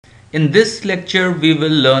In this lecture we will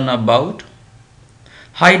learn about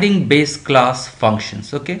hiding base class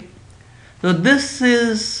functions. Okay, so this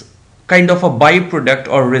is kind of a byproduct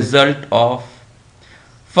or result of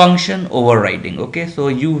function overriding. Okay, so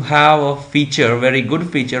you have a feature, very good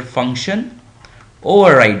feature, function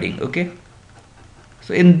overriding. Okay,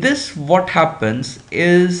 so in this what happens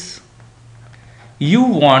is you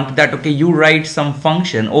want that, okay, you write some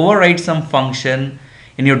function, override some function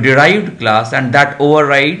in your derived class, and that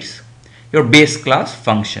overrides your base class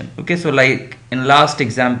function. Okay, so like in last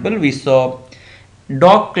example we saw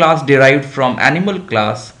dog class derived from animal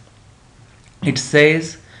class. It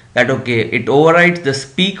says that, okay, it overrides the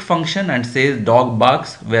speak function and says dog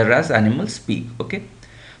barks whereas animals speak. Okay,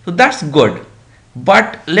 so that's good,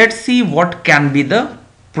 but let's see what can be the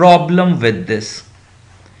problem with this.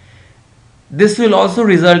 This will also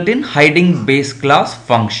result in hiding base class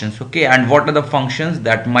functions. Okay, and what are the functions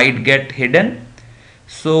that might get hidden?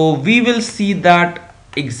 So we will see that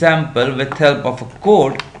example with help of a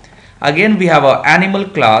code. Again, we have an animal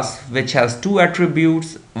class which has two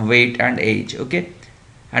attributes, weight and age. Okay,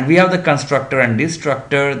 and we have the constructor and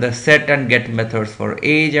destructor, the set and get methods for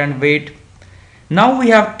age and weight. Now we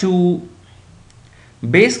have two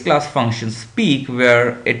base class functions, speak,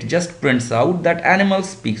 where it just prints out that animal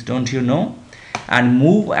speaks, don't you know, and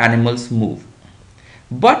move, animals move.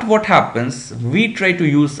 But what happens, we try to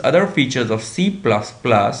use other features of C++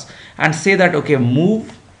 and say that, okay,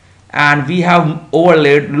 move, and we have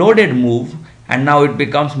loaded move, and now it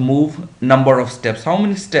becomes move number of steps, how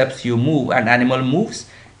many steps you move, and animal moves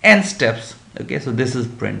n steps. Okay, so this is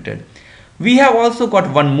printed. We have also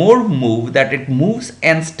got one more move, that it moves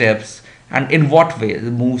n steps, and in what way, it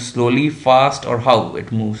moves slowly, fast, or how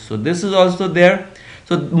it moves. So this is also there.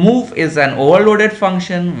 So move is an overloaded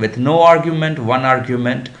function with no argument, one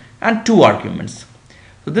argument and two arguments.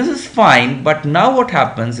 So this is fine, but now what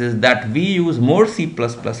happens is that we use more C++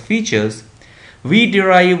 features. We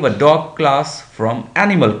derive a dog class from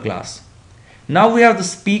animal class. Now we have the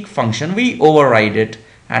speak function, we override it,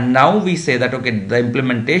 and now we say that, okay, the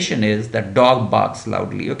implementation is that dog barks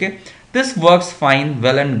loudly. Okay, this works fine,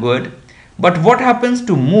 well and good. But what happens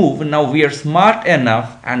to move? Now we are smart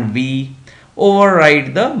enough and we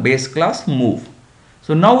override the base class move.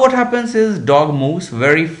 So now what happens is dog moves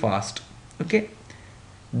very fast. Okay,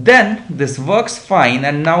 then this works fine,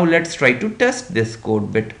 and now let's try to test this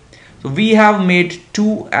code bit. So we have made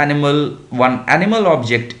one animal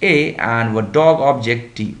object A and one dog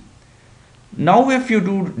object T. Now if you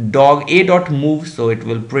do dog a.move, so it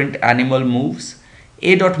will print animal moves,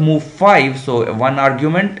 a.move 5, so one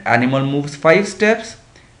argument, animal moves 5 steps,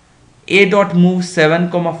 a.move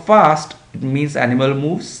 7, fast, it means animal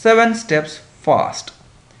moves 7 steps fast.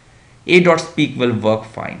 A.speak will work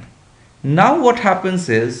fine. Now what happens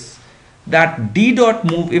is that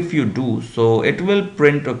d.move, if you do, so it will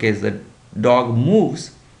print, okay, the dog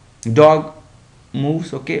moves,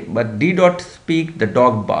 okay, but d.speak, the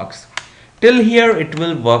dog barks. Till here it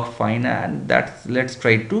will work fine, and let's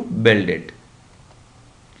try to build it.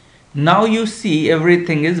 Now you see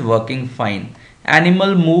everything is working fine.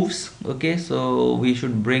 Animal moves, okay, so we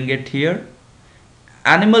should bring it here.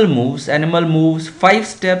 Animal moves 5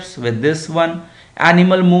 steps with this one.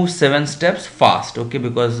 Animal moves 7 steps fast, okay,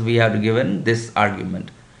 because we have given this argument.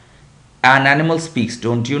 And animal speaks,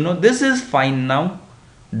 don't you know, this is fine. Now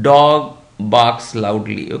dog barks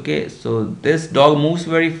loudly. Okay, so this dog moves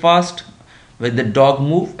very fast with the dog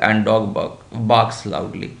move, and dog barks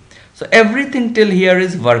loudly. So everything till here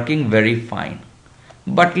is working very fine.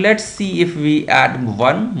 But let's see if we add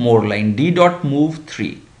one more line, d.move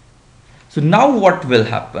 3. So now what will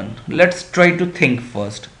happen? Let's try to think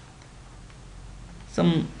first.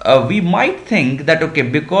 We might think that, okay,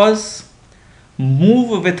 because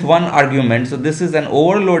move with one argument, so this is an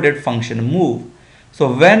overloaded function, move.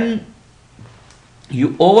 So when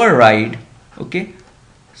you override, okay,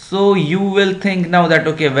 so you will think now that,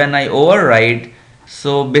 okay, when I override,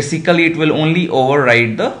 so basically it will only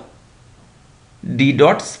override the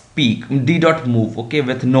d.move, okay,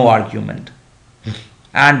 with no argument,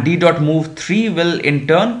 and d.move 3 will in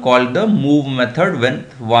turn call the move method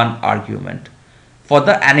with one argument for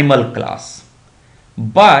the animal class.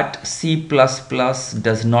 But C++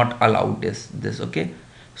 does not allow this, okay,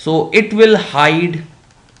 so it will hide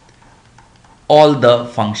all the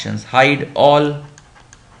functions, hide all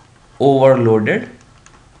overloaded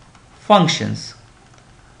functions.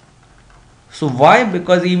 So why?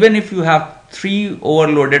 Because even if you have 3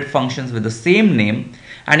 overloaded functions with the same name,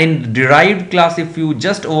 and in the derived class if you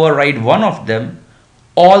just override one of them,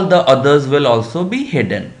 all the others will also be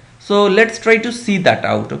hidden. So let's try to see that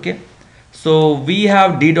out. Okay, so we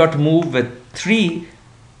have d.move with 3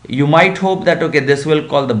 You might hope that okay, this will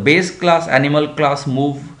call the base class animal class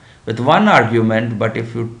move with one argument, but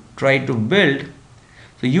if you try to build,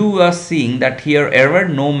 so you are seeing that here error,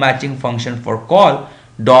 no matching function for call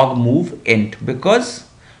dog move int, because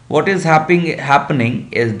what is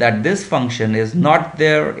happening is that this function is not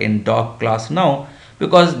there in dog class now,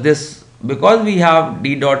 because we have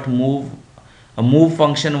d dot move, a move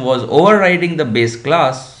function was overriding the base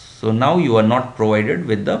class. So now you are not provided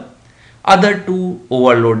with the other two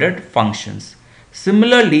overloaded functions.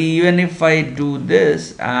 Similarly, even if I do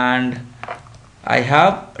this and I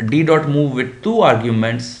have d dot move with two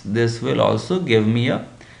arguments, this will also give me a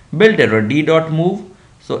build error, d dot move,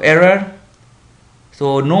 so error,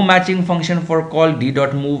 so no matching function for call d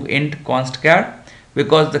dot move int const char,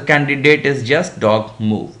 because the candidate is just dog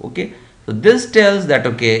move. Okay, so this tells that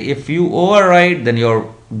okay, if you override, then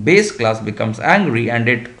your base class becomes angry and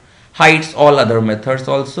it hides all other methods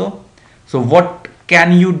also. So what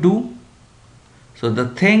can you do? So the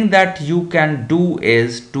thing that you can do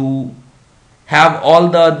is to have all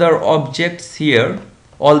the other objects here,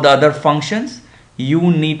 all the other functions, you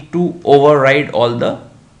need to override all the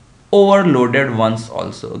overloaded ones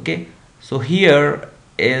also. Okay, so here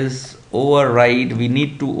is override, we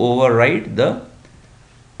need to override the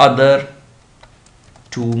other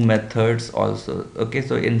two methods also. Okay,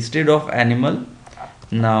 so instead of animal,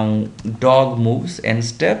 now dog moves n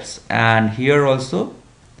steps, and here also.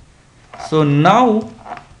 So now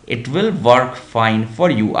it will work fine for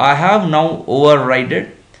you. I have now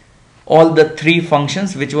overridden all the three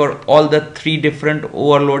functions, which were all the three different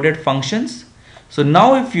overloaded functions. So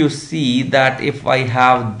now if you see that if I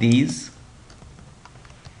have these,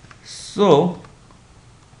 so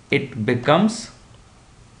it becomes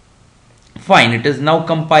fine. It is now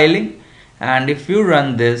compiling, and if you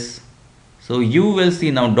run this, so you will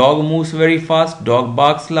see now dog moves very fast, dog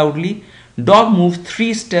barks loudly, dog moves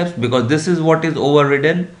 3 steps, because this is what is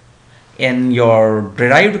overridden in your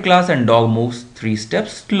derived class, and dog moves 3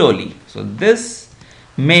 steps slowly. So this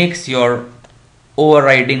makes your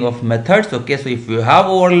overriding of methods. Okay, so if you have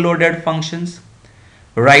overloaded functions,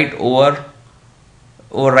 write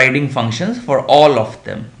overriding functions for all of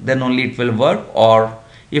them, then only it will work. Or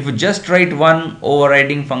if you just write one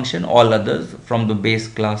overriding function, all others from the base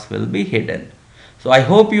class will be hidden. So I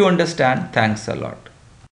hope you understand. Thanks a lot.